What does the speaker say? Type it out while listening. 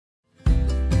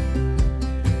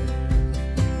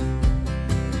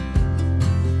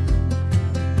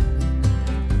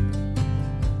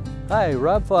Hi,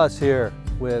 Rob Foss here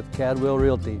with Cadwell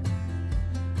Realty.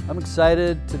 I'm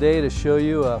excited today to show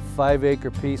you a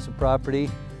 5-acre piece of property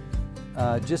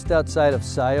just outside of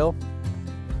Scio.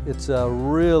 It's a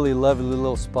really lovely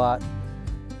little spot.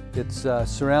 It's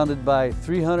surrounded by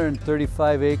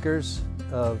 335 acres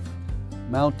of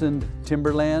mountained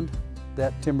timberland.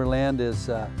 That timberland is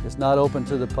not open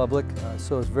to the public,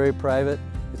 so it's very private.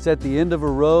 It's at the end of a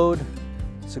road,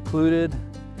 secluded,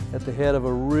 at the head of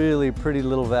a really pretty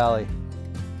little valley.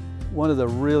 One of the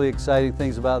really exciting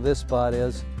things about this spot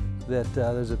is that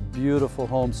there's a beautiful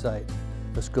home site.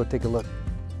 Let's go take a look.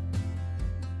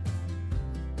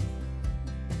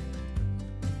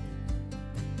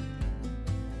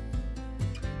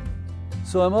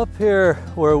 So I'm up here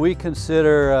where we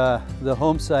consider the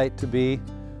home site to be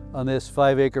on this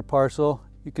 5-acre parcel.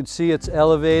 You can see it's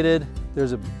elevated.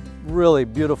 There's a really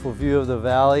beautiful view of the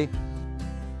valley.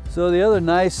 So the other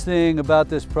nice thing about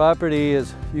this property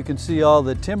is you can see all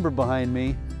the timber behind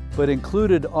me, but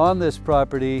included on this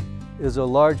property is a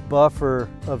large buffer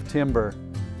of timber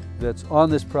that's on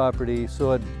this property,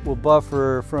 so it will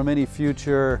buffer from any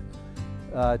future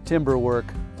timber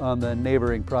work on the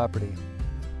neighboring property.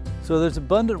 So there's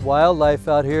abundant wildlife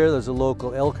out here. There's a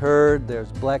local elk herd,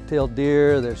 there's black-tailed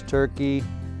deer, there's turkey,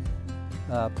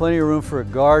 plenty of room for a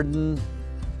garden.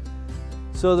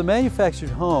 So the manufactured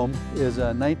home is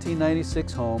a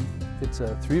 1996 home. It's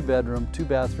a 3-bedroom,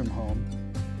 2-bathroom home.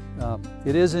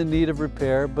 It is in need of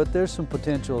repair, but there's some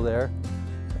potential there.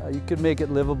 You could make it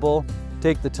livable.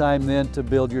 Take the time then to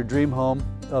build your dream home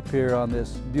up here on this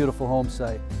beautiful home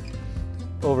site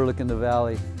overlooking the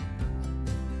valley.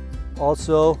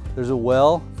 Also, there's a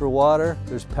well for water,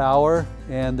 there's power,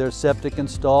 and there's septic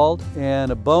installed.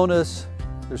 And a bonus,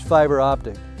 there's fiber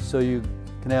optic, so you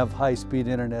can have high-speed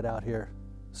internet out here.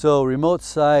 So remote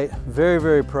site, very,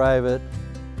 very private,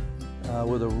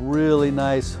 with a really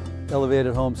nice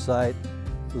elevated home site,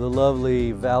 with a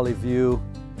lovely valley view,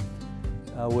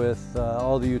 with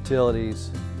all the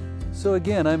utilities. So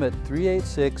again, I'm at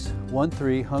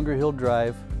 38613 Hunger Hill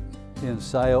Drive in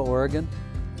Scio, Oregon,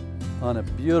 on a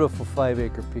beautiful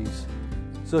 5-acre piece.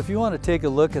 So if you want to take a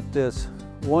look at this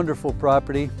wonderful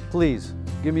property, please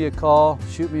give me a call,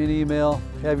 shoot me an email,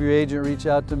 have your agent reach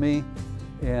out to me,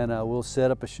 and we'll set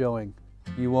up a showing.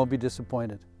 You won't be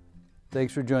disappointed.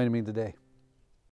 Thanks for joining me today.